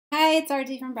it's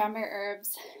RT from Brown Bear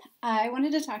Herbs. I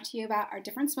wanted to talk to you about our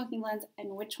different smoking blends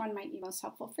and which one might be most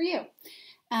helpful for you.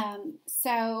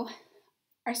 So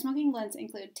our smoking blends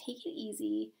include Take It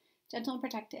Easy, Gentle and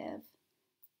Protective,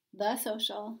 The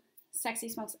Social, Sexy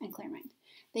Smokes, and Clear Mind.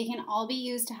 They can all be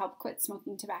used to help quit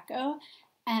smoking tobacco,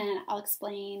 and I'll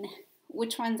explain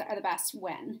which ones are the best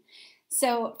when.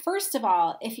 So first of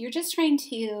all, if you're just trying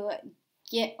to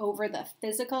get over the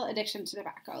physical addiction to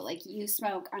tobacco, like you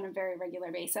smoke on a very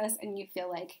regular basis and you feel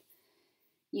like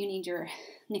you need your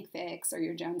Nick Fix or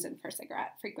your Jonesin for a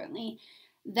cigarette frequently,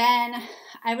 then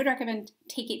I would recommend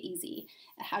Take It Easy.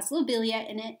 It has lobelia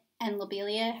in it, and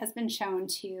lobelia has been shown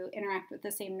to interact with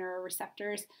the same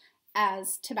neuroreceptors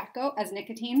as tobacco, as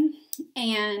nicotine,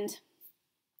 and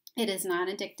it is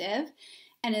non-addictive,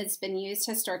 and it's been used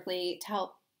historically to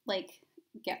help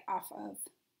get off of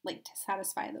to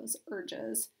satisfy those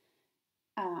urges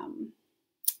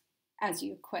as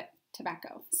you quit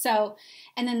tobacco. So,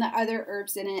 and then the other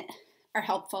herbs in it are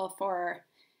helpful for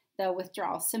the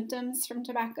withdrawal symptoms from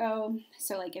tobacco.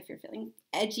 So like if you're feeling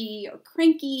edgy or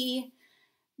cranky,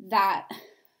 that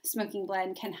smoking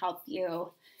blend can help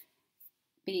you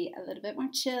be a little bit more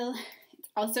chill. It's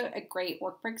also a great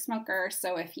work break smoker.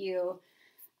 So if you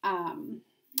are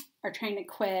trying to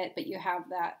quit, but you have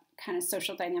that kind of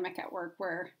social dynamic at work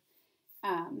where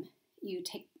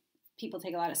people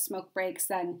take a lot of smoke breaks,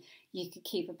 then you could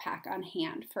keep a pack on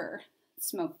hand for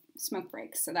smoke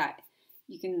breaks so that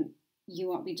you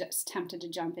won't be just tempted to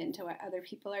jump into what other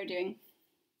people are doing.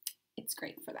 It's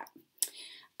great for that.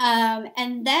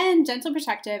 And then Gentle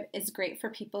Protective is great for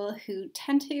people who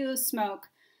tend to smoke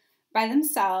by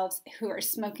themselves, who are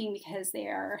smoking because they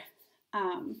are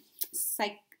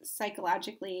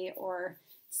psychologically or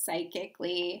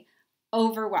psychically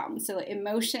overwhelmed. So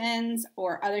emotions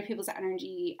or other people's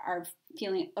energy are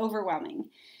feeling overwhelming.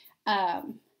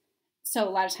 So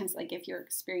a lot of times, if you're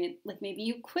experiencing, maybe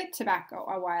you quit tobacco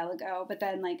a while ago, but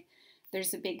then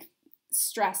there's a big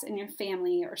stress in your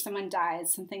family or someone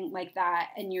dies, something like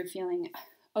that, and you're feeling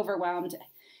overwhelmed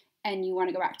and you want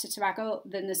to go back to tobacco,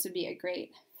 then this would be a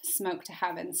great smoke to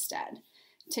have instead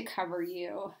to cover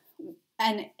you.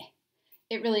 And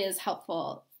it really is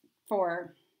helpful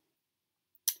for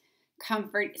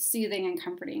soothing and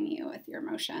comforting you with your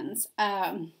emotions.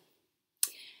 And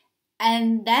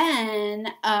then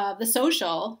the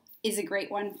Social is a great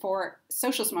one for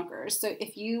social smokers. So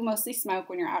if you mostly smoke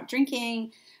when you're out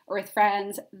drinking or with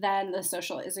friends, then the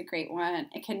Social is a great one.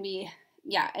 It can be,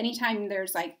 anytime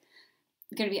there's going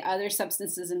to be other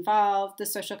substances involved, the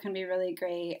Social can be really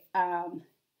great to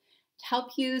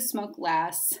help you smoke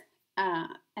less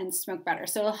and smoke better.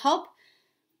 So it'll help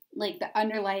the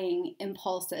underlying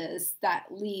impulses that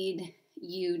lead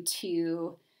you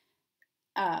to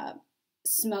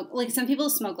smoke. Some people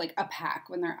smoke a pack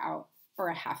when they're out, or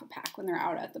a half a pack when they're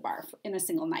out at the bar in a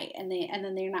single night, and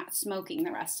then they're not smoking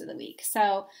the rest of the week.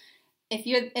 So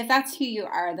if that's who you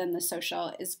are, then the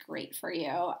Social is great for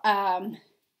you. That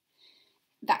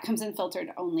comes in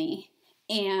filtered only,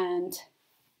 and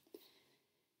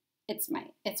it's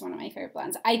one of my favorite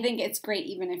blends. I think it's great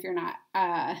even if you're not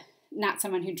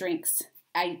someone who drinks.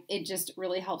 It just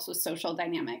really helps with social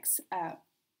dynamics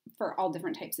for all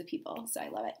different types of people, so I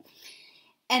love it.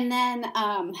 And then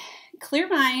Clear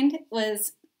Mind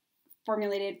was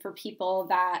formulated for people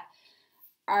that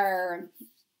are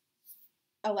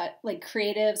a lot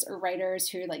creatives or writers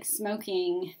who are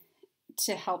smoking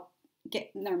to help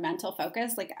get their mental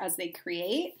focus as they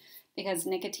create, because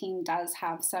nicotine does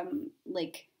have some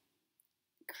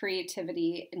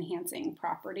creativity enhancing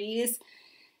properties,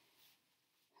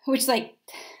 which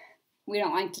we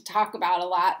don't like to talk about a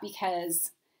lot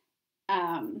because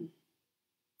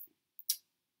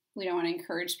we don't want to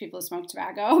encourage people to smoke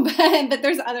tobacco, but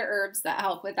there's other herbs that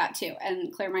help with that too,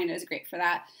 and Clear Mind is great for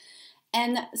that.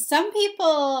 And some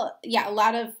people, a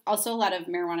lot of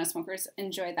marijuana smokers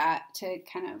enjoy that to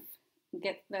kind of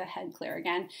get the head clear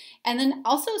again. And then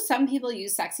also some people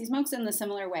use sexy smokes in the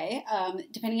similar way,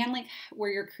 depending on where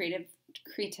your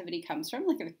creativity comes from.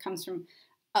 If it comes from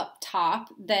up top,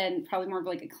 then probably more of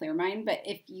a Clear Mind. But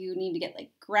if you need to get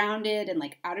grounded and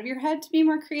out of your head to be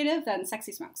more creative, then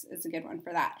sexy smokes is a good one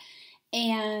for that.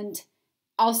 And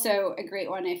also a great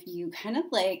one if you kind of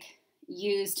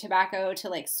use tobacco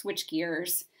to switch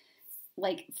gears.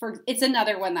 It's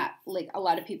another one that a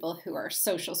lot of people who are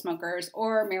social smokers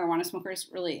or marijuana smokers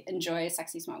really enjoy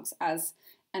sexy smokes as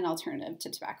an alternative to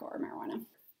tobacco or marijuana.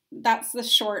 That's the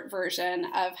short version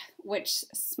of which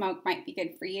smoke might be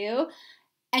good for you.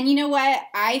 And you know what?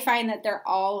 I find that they're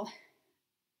all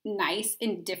nice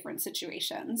in different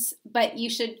situations, but you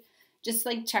should just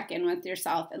check in with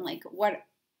yourself and what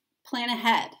plan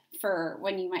ahead for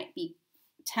when you might be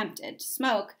tempted to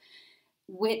smoke,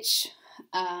 which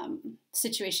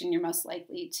situation you're most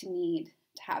likely to need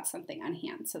to have something on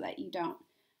hand so that you don't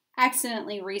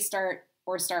accidentally restart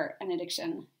or start an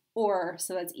addiction, or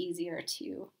so that's easier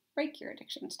to break your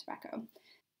addiction to tobacco.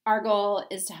 Our goal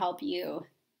is to help you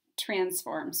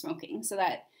transform smoking so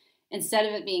that instead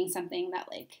of it being something that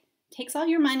like takes all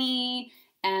your money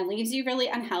and leaves you really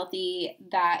unhealthy,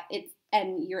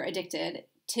 and you're addicted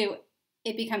to,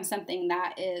 it becomes something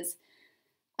that is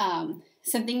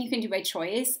something you can do by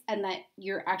choice, and that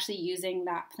you're actually using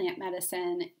that plant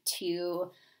medicine to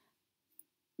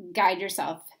guide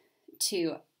yourself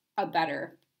to a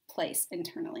better place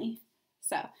internally.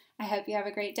 So I hope you have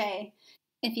a great day.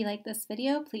 If you like this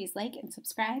video, please like and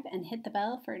subscribe and hit the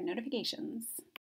bell for notifications.